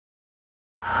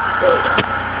So,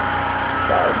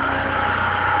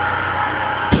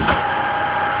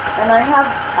 and I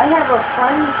have a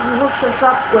friend who hooks us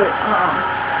up with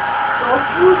dog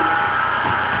food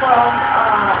from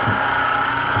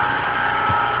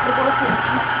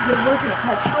they work in a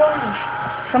pet store.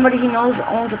 Somebody he knows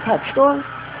owns a pet store,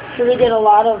 so they get a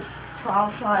lot of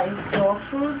trial-sized dog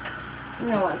food,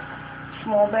 like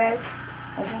small bags.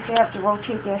 I think they have to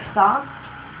rotate their stock.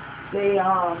 They,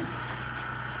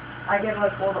 I get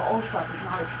like all the old stuff. It's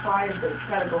not expired, but it's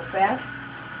got to go fast,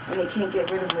 and they can't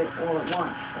get rid of it all at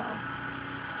once.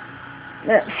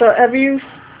 So have you,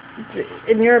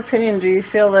 in your opinion, do you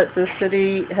feel that the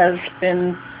city has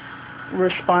been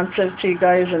responsive to you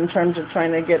guys in terms of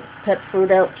trying to get pet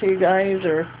food out to you guys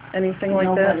or anything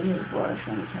like that? Nobody has brought us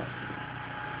any pet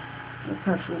food. The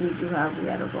pet food we do have, we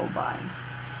had to go buy.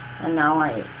 And now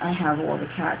I have all the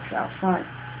cats out front.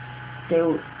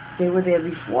 They were there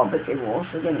before, but they were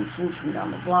also getting food from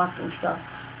down the block and stuff.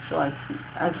 So I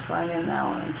just find in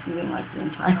now and I'm feeding like the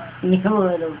entire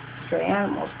neighborhood of stray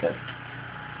animals because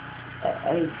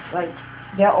it's like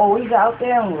they're always out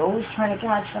there and we're always trying to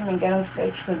catch them and get them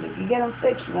fixed, because if you get them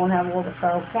fixed, you won't have all the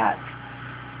feral cats.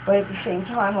 But at the same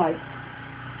time, like,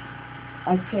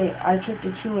 I took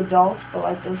the 2 adults, but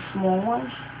like those small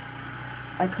ones,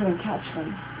 I couldn't catch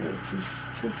them. They were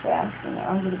too fast and they're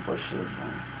under the bushes.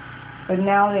 But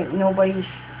now that nobody's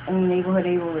in the neighborhood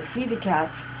able to feed the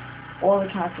cats, all the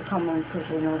cats are coming because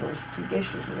they know those 2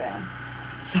 dishes are there.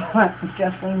 So I'm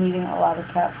definitely needing a lot of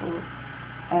cat food.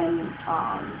 And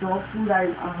dog food,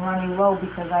 I'm running low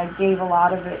because I gave a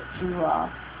lot of it to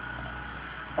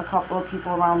a couple of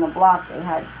people around the block. They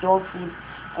had dog food,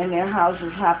 and their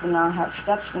houses happen to have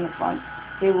steps in the front.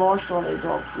 They lost all their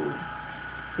dog food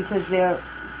because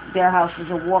their houses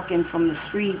are walking from the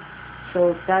street,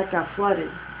 so that got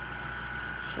flooded.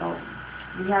 So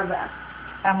we have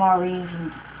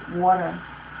MREs and water,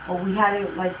 but we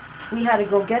had to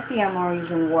go get the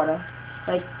MREs and water,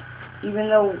 like. Even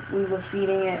though we were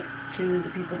feeding it to the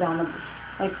people down the,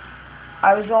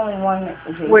 I was the only one that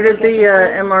was able to get it. Where did the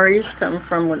MREs come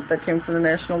from? That came from the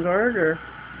National Guard, or?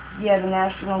 Yeah, the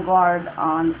National Guard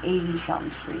on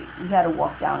 80-something Street. We had to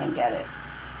walk down and get it.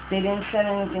 They didn't set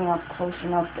anything up close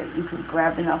enough that you could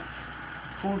grab enough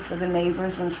food for the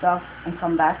neighbors and stuff and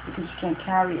come back because you can't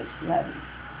carry it, it's too heavy.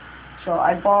 So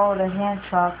I borrowed a hand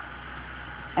truck,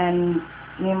 and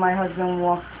me and my husband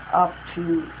walked up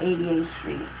to 88th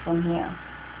Street from here.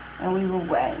 And we were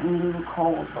wet and we were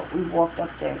cold, but we walked up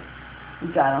there. We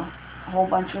got a whole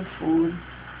bunch of food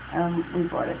and we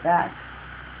brought it back.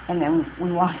 And then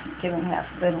we wanted giving half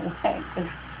of it away because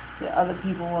the other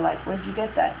people were like, "Where'd you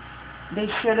get that?" They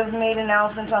should have made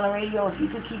announcements on the radio. If you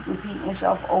could keep repeating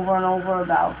yourself over and over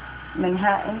about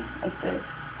Manhattan,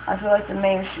 I feel like the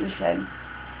mayor should have said,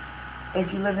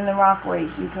 if you live in the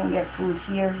Rockaways, you can get food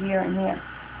here, here, and here.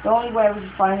 The only way I was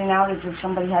finding out is if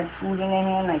somebody had food in their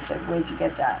hand. I said, "Where'd you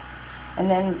get that?" And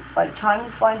then by the time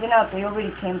of finding out, they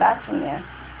already came back from there.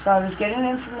 So I was getting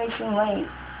information late,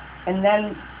 and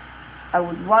then I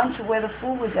would run to where the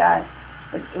food was at,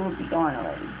 but it would be gone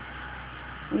already.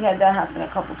 We had that happen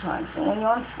a couple times. And when you're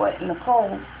on foot in the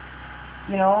cold,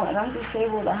 and I'm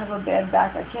disabled, I have a bad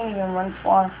back, I can't even run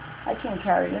far, I can't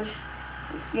carry this.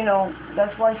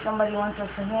 That's why somebody lent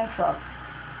us a hand truck.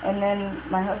 And then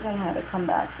my husband had to come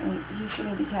back, and he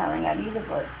shouldn't be carrying that either,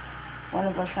 but one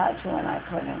of us had to, and I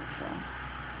couldn't,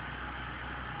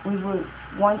 so. We were,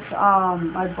 once,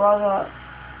 my brother,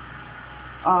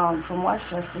 from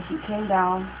Westchester, he came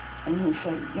down, and he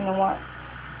said, "You know what,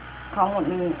 come with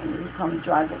me, and you come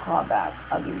drive the car back.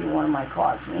 I'll give you one of my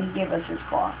cars." And he gave us his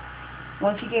car.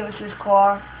 Once he gave us his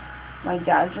car, my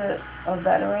dad's a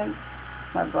veteran,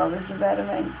 my brother's a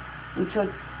veteran. We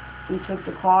took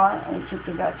the car and we took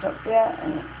the vets up there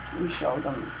and we showed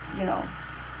them,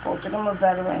 both of them are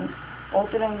veterans,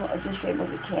 both of them are disabled,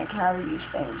 they can't carry these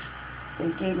things. They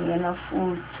gave me enough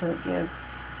food to give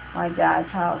my dad's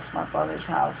house, my brother's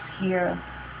house here,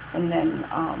 and then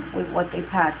with what they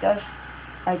packed us,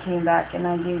 I came back and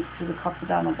I gave to the couple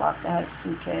down the block that has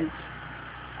 2 kids.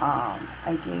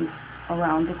 I gave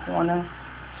around the corner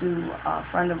to a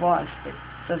friend of ours that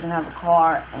doesn't have a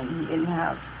car and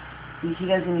he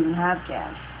doesn't even have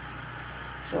gas.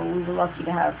 So we were lucky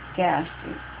to have gas,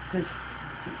 because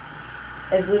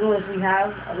as little as we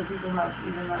have, other people have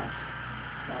even less.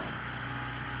 So.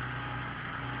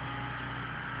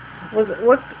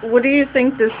 What do you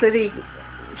think the city,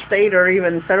 state, or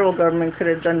even federal government could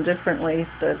have done differently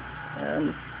that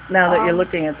now that you're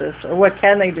looking at this? Or what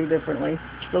can they do differently,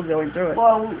 still going through it?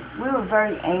 Well, we were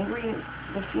very angry.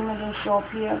 The FEMA didn't show up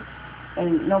here,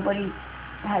 and nobody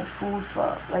had food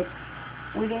for,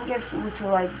 We didn't get food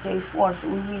till like day 4, so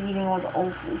we were eating all the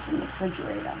old food from the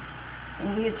refrigerator.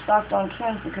 And we had stocked on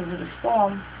cans because of the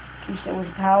storm. In case there was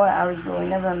a power outage, but we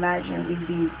never imagined we'd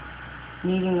be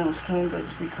needing those canned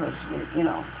goods because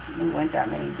we went that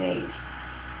many days.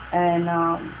 And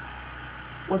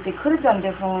what they could have done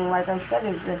differently, like I said,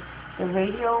 is the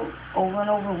radio over and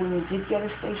over when you did get a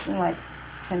station like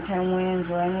 1010 Winds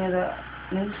or any of the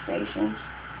news stations,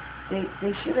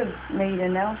 they should have made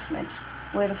announcements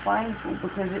where to find food,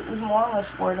 because it was more or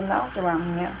less word of mouth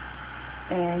around here.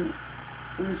 And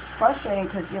it was frustrating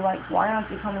because you're like, why aren't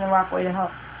they coming to Rockaway to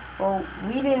help? Well,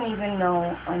 we didn't even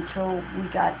know until we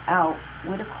got out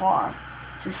with a car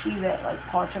to see that like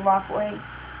parts of Rockaway,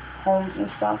 homes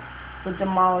and stuff, were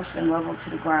demolished and leveled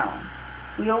to the ground.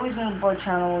 We always knew Broad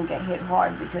Channel would get hit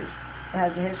hard because it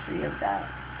has a history of that.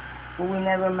 But we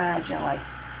never imagined like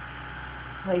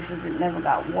places that never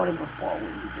got water before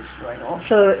would be destroyed also.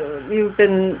 So you've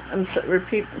been,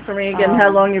 repeat for me again,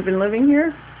 how long you've been living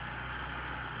here?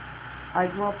 I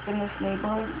grew up in this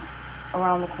neighborhood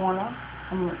around the corner.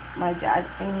 My dad's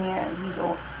been here.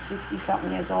 He's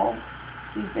 60-something years old.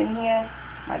 He's been here.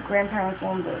 My grandparents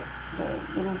owned the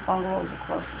little bungalows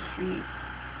across the street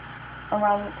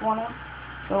around the corner.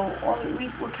 So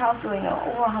we're calculating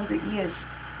over 100 years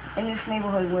in this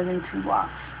neighborhood within 2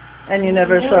 blocks. And you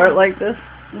never saw it like this?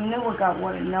 We never got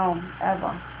water, no,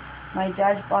 ever. My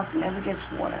dad's block never gets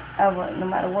water, ever, no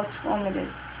matter what storm it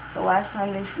is. The last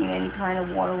time they've seen any kind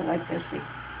of water like this,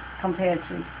 compared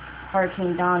to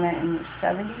Hurricane Donna in the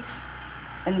 70s,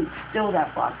 and still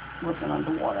that block wasn't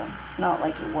underwater, not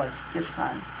like it was this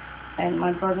time. And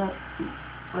my brother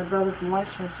from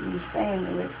Westchester was saying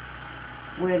that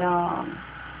with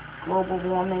global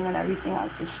warming and everything,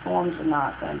 like the storms are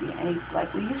not going to be any,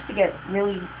 like we used to get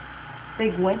really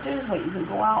big winters where you could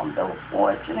go out and build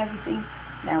forts and everything.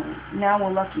 Now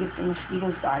we're lucky if the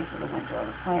mosquitoes die for the winter or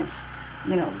the plants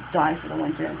die for the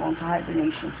winter and go into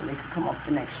hibernation so they could come up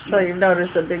the next year. So you've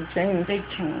noticed a big change? Big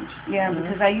change, yeah,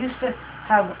 because I used to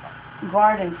have a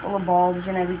garden full of bulbs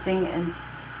and everything, and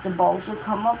the bulbs would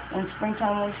come up when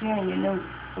springtime was here and you knew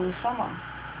it was summer.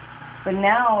 But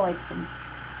now, like,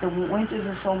 the winters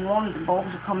are so warm, the bulbs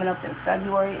are coming up in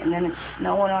February, and then it's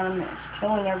snowing on them and it's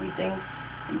killing everything.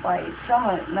 And by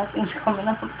summer, nothing's coming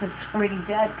up because it's already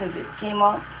dead because it came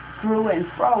up, grew, and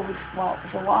froze while it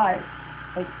was alive.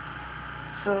 Like,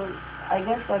 so I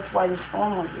guess that's why the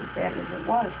storm was as bad as it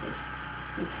was.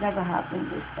 It's never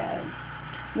happened this bad.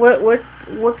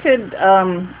 What could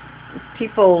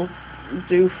people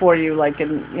do for you, like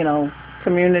in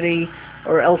community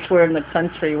or elsewhere in the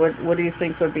country? What do you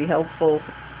think would be helpful?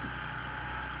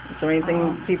 Is there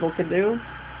anything people could do?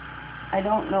 I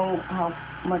don't know how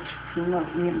much FEMA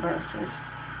reimburses,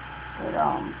 but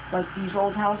like these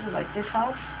old houses, like this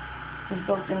house was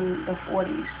built in the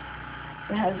 40s.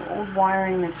 It has old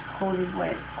wiring that's coated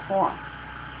with cloth.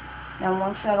 Now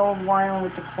once that old wiring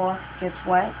with the cloth gets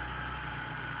wet,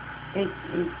 it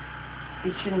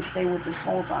shouldn't stay with the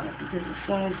salt on it, because as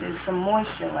soon as there's some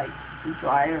moisture, like the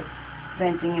dryer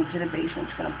venting into the basement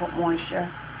is going to put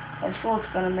moisture, that salt's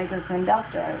going to make a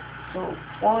conductor. So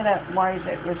all of that wire's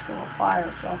at risk of a fire.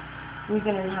 So we're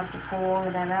going to have to pull all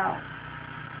of that out.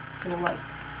 So like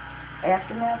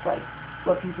aftermath, like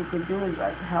what people could do is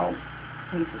like help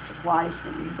pay for supplies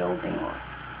for rebuilding, or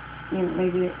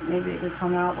maybe they could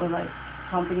come out with like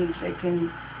companies that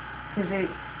can, because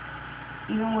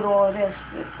even with all of this,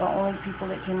 the only people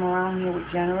that came around here with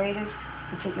generators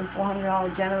were taking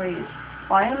 $400 generators,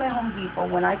 buying them at Home Depot.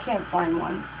 When I can't find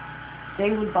one,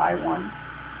 they would buy one,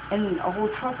 and a whole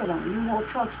truck of them, U-Haul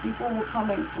trucks. People were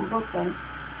coming from Brooklyn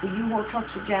with U-Haul trucks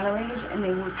with generators, and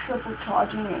they were triple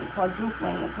charging and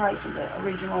quadrupling the price of the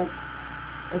original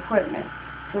equipment.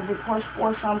 So if it cost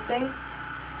 $4 something,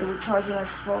 they were charging us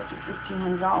 $1,200 to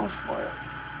 $1,500 for it.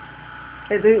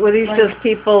 Were these just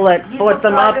people that bought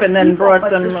them up and then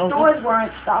brought them over? But the stores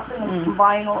weren't stopping them from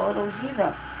buying all of those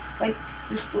either.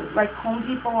 Like Home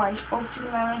Depot, I spoke to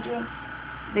the manager.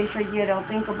 They said, yeah, they'll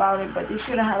think about it, but they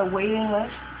should have had a waiting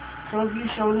list. So if you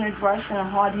showed an address in a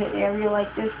hard-hit area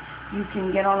like this, you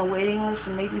can get on a waiting list,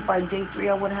 and maybe by day 3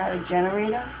 I would have had a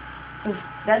generator. Because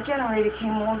that generator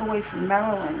came all the way from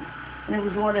Maryland, and it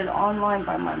was ordered online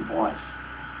by my boss.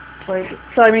 But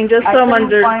so I mean, just so I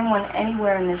couldn't find one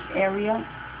anywhere in this area,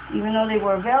 even though they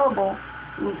were available.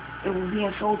 It was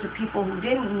being sold to people who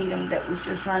didn't need them, that was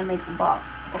just trying to make a buck.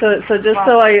 So just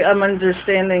so I'm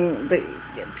understanding, the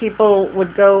people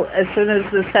would go, as soon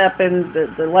as this happened,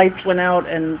 the lights went out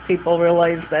and people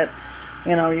realized that,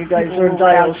 you guys were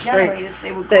dialed straight.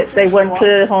 They went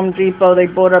to Home Depot, they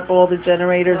bought up all the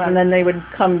generators, and then they would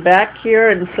come back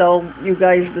here and sell you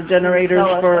guys the generators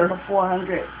for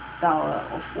 $400.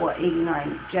 or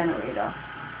 $4.89 generator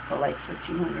for like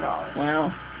 $1,500.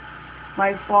 Wow.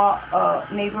 My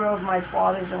neighbor of my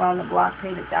father's around the block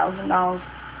paid $1,000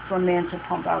 for a man to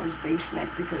pump out his basement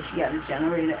because he had a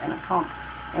generator and a pump,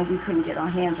 and we couldn't get our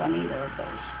hands on either of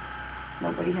those.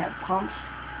 Nobody had pumps.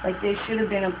 Like, there should have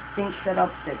been a thing set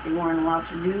up that they weren't allowed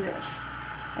to do this.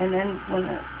 And then when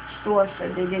the store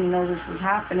said they didn't know this was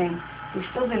happening, they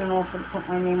still didn't offer to put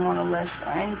my name on a list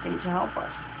or anything to help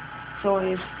us. So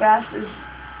as fast as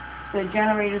the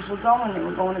generators were going, they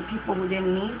were going to people who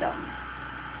didn't need them.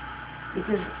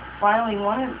 Because finally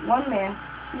one man,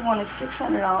 he wanted $600,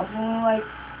 and we're like,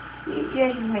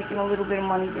 yeah, he's making a little bit of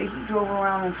money, but he drove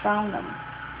around and found them.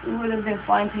 We would have been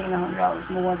fine paying $100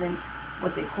 more than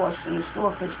what they cost in the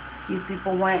store, because these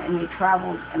people went and they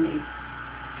traveled and they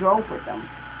drove with them.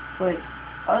 But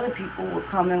other people were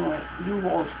coming with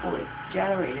U-Hauls full of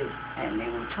generators, and they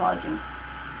were charging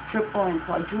triple and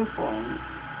quadruple. And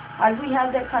had we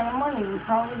had that kind of money, we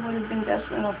probably would have been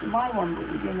desperate enough to buy one, but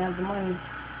we didn't have the money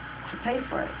to pay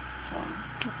for it. So,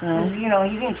 you know,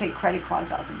 he didn't take credit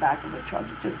cards out the back of the truck;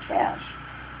 he took cash.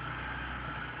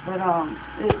 But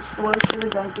the store should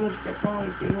have done things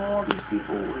differently. If they knew all these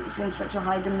people was in such a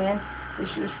high demand, they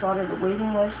should have started a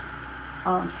waiting list.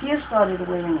 Sears started a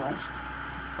waiting list,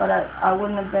 but I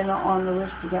wouldn't have been on the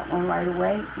list to get one right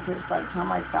away, because by the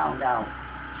time I found out,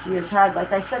 Sears had,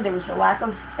 like I said, there was a lack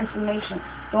of information.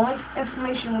 The only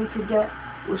information we could get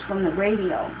was from the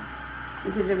radio,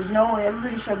 because there was no,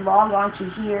 everybody said log on to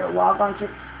here, log on to,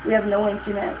 we have no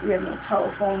internet, we have no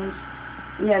telephones,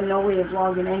 we have no way of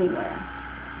logging anywhere.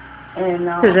 And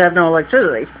Because they have no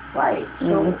electricity. Right.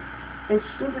 So it's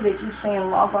stupid they keep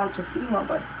saying log on to FEMA,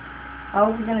 but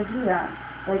how are we going to do that?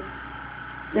 Like,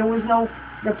 there was no,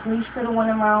 the police could have went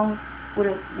around with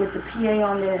the PA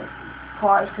on their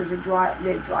cars, because they're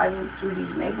driving through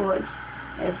these neighborhoods,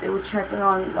 and if they were checking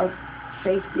on, like,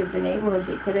 safety of the neighborhood,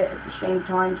 they could have at the same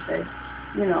time said,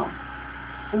 you know,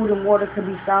 food and water could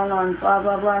be found on blah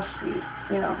blah blah street.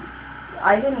 You know,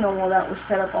 I didn't know all that was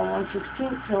set up on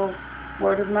 116th till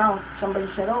word of mouth. Somebody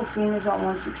said, oh, FEMA's on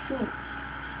 116th.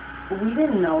 But we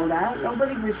didn't know that.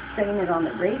 Nobody was saying it on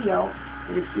the radio,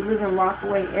 that if you live in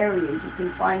Rockaway areas, you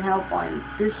can find help on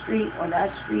this street or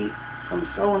that street from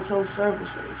so-and-so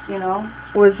services, you know?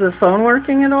 Was the phone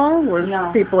working at all? Was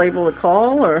No. people able to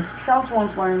call, or? Cell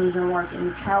phones weren't even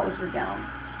working. The towers were down.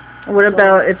 What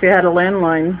about if you had a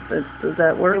landline? Does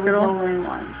that work at all? There was no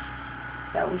landlines.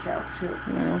 That was out, too.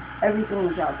 No. Everything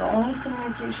was out. The only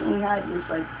communication we had was,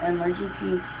 like,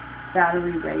 emergency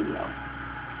battery radio.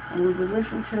 And we would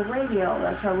listen to the radio.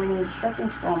 That's how we knew the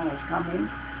second storm was coming.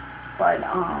 But,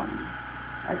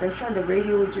 like I said, the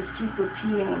radio would just keep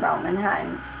repeating about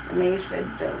Manhattan. The mayor said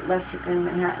the electric in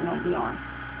Manhattan will be on.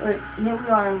 But here we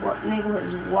are in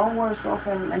neighborhoods well worse off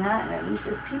in Manhattan. At least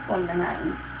there's people in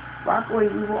Manhattan. Rockaway,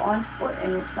 we were on foot,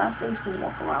 and it's not safe to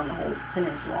walk around the whole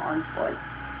peninsula on foot.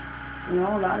 You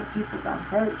know, a lot of people got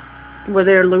hurt. Were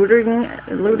there looting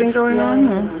going on?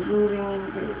 They were looting,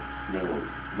 they were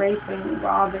raping,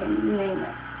 robbing, you name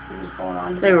it. It was going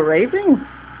on. They were raping?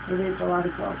 It is a lot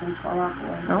of girls in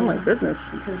Rockaway. Oh my goodness.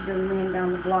 Because the man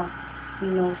down the block, he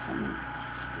knows someone.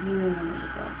 He knew them as a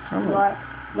girl. Oh.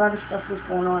 A lot of stuff was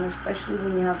going on, especially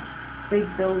when you have big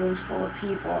buildings full of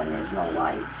people and there's no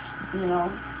lights, you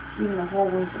know. Even the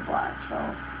hallways are black, so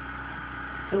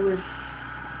it was.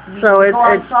 You go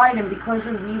outside, and because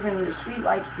of even the street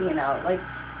lights being out, like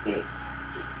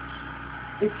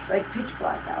it's like pitch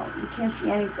black out. You can't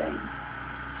see anything.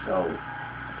 So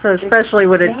especially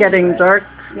with it getting dark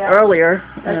earlier.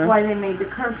 That's why they made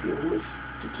the curfew, was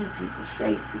to keep people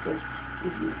safe. Because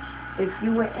if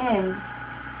you were in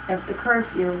after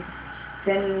curfew,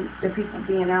 then the people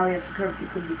being out after curfew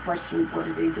could be questioned. What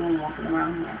are they doing walking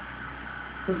around here?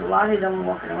 Because a lot of them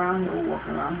walking around here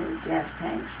with gas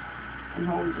tanks and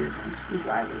hoses and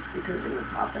screwdrivers, because they were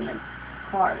popping the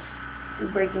cars. They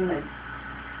were breaking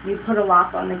you put a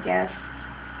lock on the gas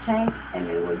tank, and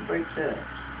they would break the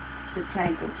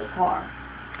tank of the car.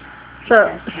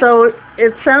 So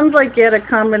it sounds like you had a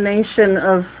combination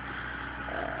of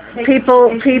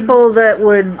people that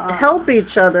would help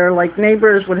each other, like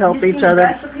neighbors would help each other.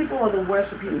 The best of people or the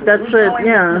worst of people. That's it,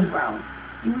 yeah.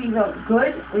 You were either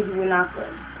good or you were not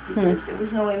good. Because there was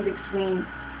no in between,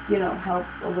 you know, help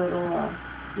a little.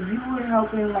 If you were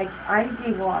helping, like, I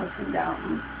gave a lot of food out.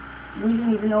 And we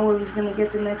didn't even know where we was going to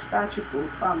get the next batch of food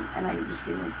from. And I was just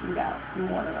giving food out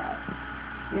and water out.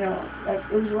 You know, like,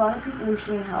 there was a lot of people we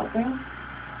seen helping.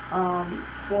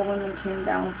 4 women came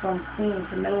down from Queens,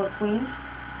 the middle of Queens,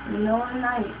 in the middle of the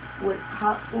night with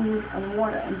hot food and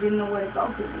water, and didn't know where to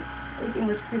go because everything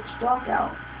was pitch dark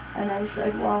out. And I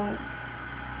said, well,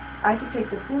 I could take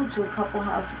the food to a couple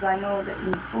houses I know that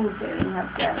need food. They didn't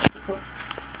have gas to cook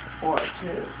or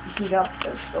to heat up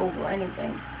the stove or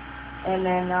anything. And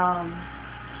then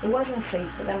it wasn't safe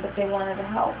for them, but they wanted to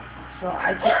help. So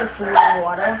I took the food and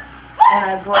water, and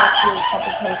I brought it to a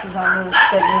couple places I knew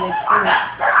that needed food.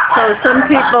 So some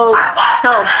people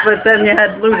helped, but then you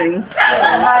had looting.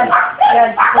 Yeah, I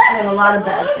had cooking a lot of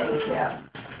bad things, yeah.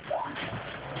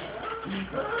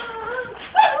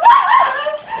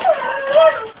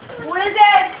 What is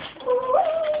it?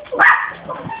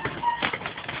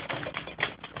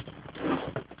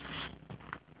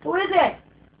 Who is it?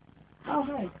 Oh,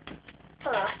 hey.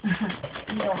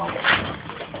 No.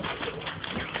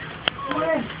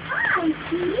 Where? Hi,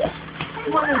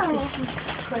 Steve. What is Hello. this?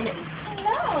 Crazy.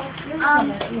 Hello.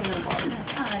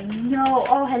 I know.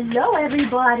 Oh, hello,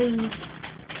 everybody.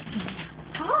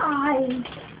 Hi.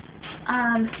 I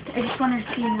just wanted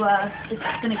to,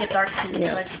 it's gonna get dark soon, so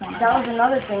I just wanna... That was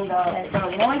another thing,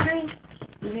 the laundry.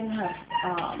 We didn't have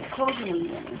clothes in the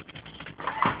beginning.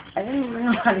 I didn't even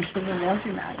know how to use the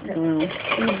laundromat.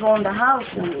 We would go in the house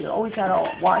and we always had our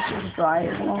washers,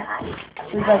 dryers, you know.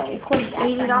 It was like, it cost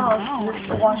 $80 just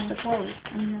to wash the clothes.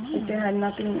 Like they had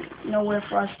nothing, nowhere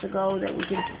for us to go that we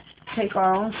could take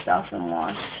our own stuff and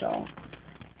wash. So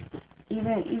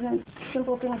even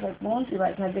simple things like laundry,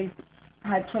 like they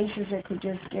had places that could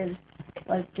just give,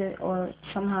 like, or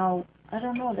somehow, I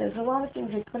don't know. There's a lot of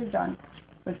things they could have done,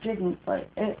 but didn't. But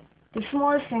the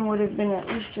smallest thing would have been at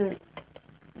least to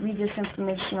read this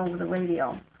information over the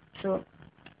radio. So,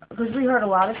 because we heard a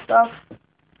lot of stuff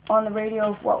on the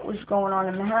radio of what was going on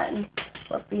in Manhattan,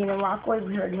 but being in Rockaway,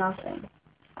 we heard nothing.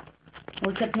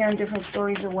 We kept hearing different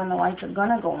stories of when the lights are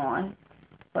gonna go on,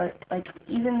 but like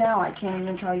even now, I can't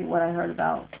even tell you what I heard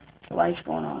about the lights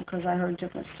going on because I heard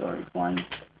different stories. One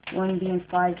being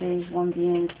 5 days, one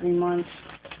being 3 months.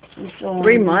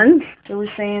 3 months? They were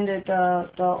saying that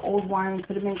the old wiring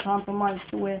could have been compromised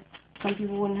to where some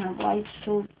people wouldn't have lights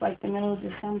till like the middle of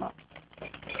December.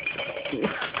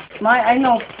 I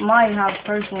know my house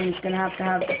personally is going to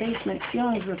have the basement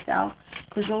ceilings ripped out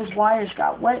because those wires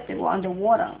got wet. They were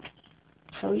underwater.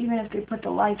 So even if they put the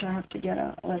lights, I have to get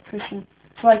an electrician.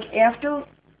 So like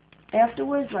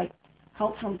afterwards, like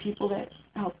help from people that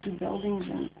help do buildings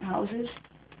and houses,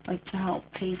 like to help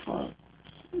pay for.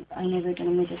 I know they're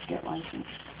going to make us get licensed.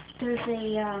 There's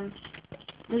a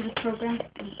program.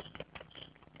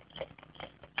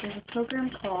 There's a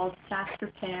program called Fast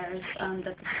Repairs that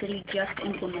the city just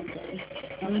implemented.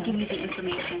 Let me give you the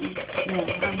information so that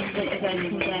you guys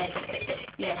can get,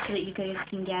 so that you guys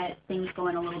can get things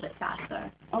going a little bit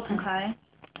faster. Okay?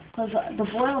 Because the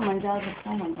boiler, my dad's a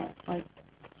plumber, but like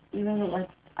even like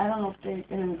I don't know if they're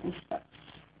going to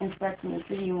inspect in the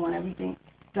city. You want everything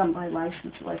done by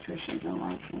licensed electricians and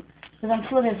licensed. Because I'm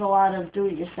sure there's a lot of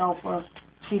do-it-yourself or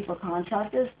cheaper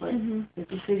contractors, but if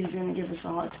the city's going to give us a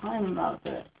hard time about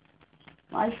the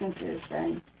licenses,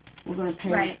 then we're going to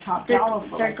pay top dollar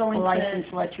for a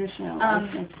licensed electrician and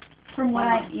licensed. From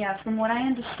what I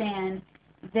understand,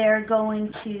 they're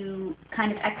going to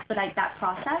kind of expedite that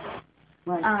process.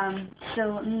 Right. So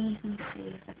let me see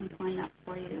if I can find that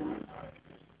for you.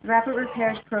 Rapid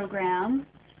Repairs Program.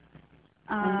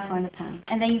 Find a pen.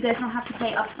 And then you guys don't have to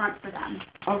pay upfront for them.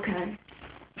 Okay.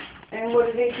 And what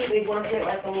do? They work it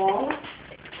like a loan?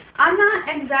 I'm not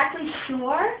exactly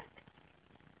sure.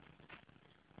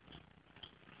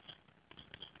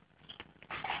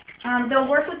 They'll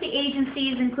work with the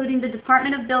agencies, including the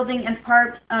Department of Building and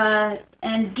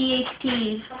and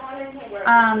DHTs,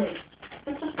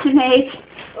 to make.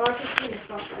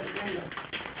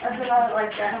 That's another,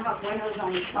 like, I don't have windows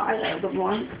on the side of the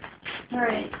one.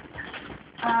 Right.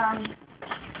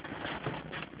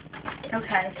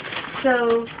 Okay.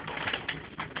 So,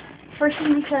 first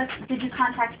you need to, did you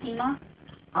contact FEMA?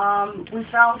 We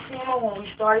found FEMA when we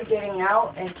started getting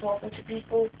out and talking to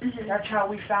people. That's how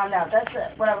we found out. That's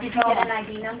what I was Did you get an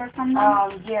ID number from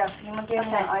them? Yeah, FEMA gave me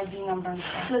an ID number and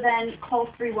stuff. So then call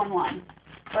 311.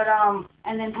 But,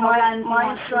 and then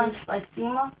my insurance, like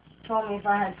FEMA, told me if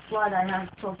I had flood, I had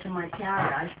to talk to my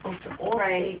carrier. I spoke to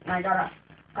Allstate, and I got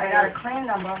a claim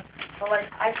number. So, like,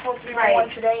 I called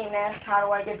 311 today and asked how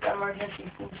do I get the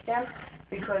emergency food stamp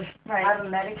because I have a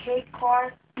Medicaid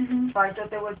card. So I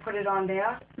thought they would put it on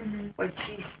there. But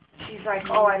she's like,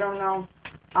 oh, I don't know.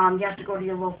 You have to go to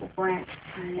your local branch.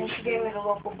 And she gave me the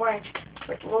local branch,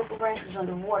 but the local branch is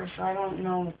underwater, so I don't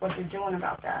know what they're doing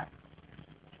about that.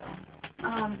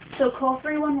 So call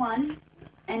 311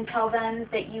 and tell them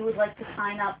that you would like to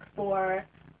sign up for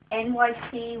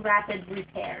NYC Rapid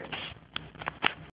Repairs.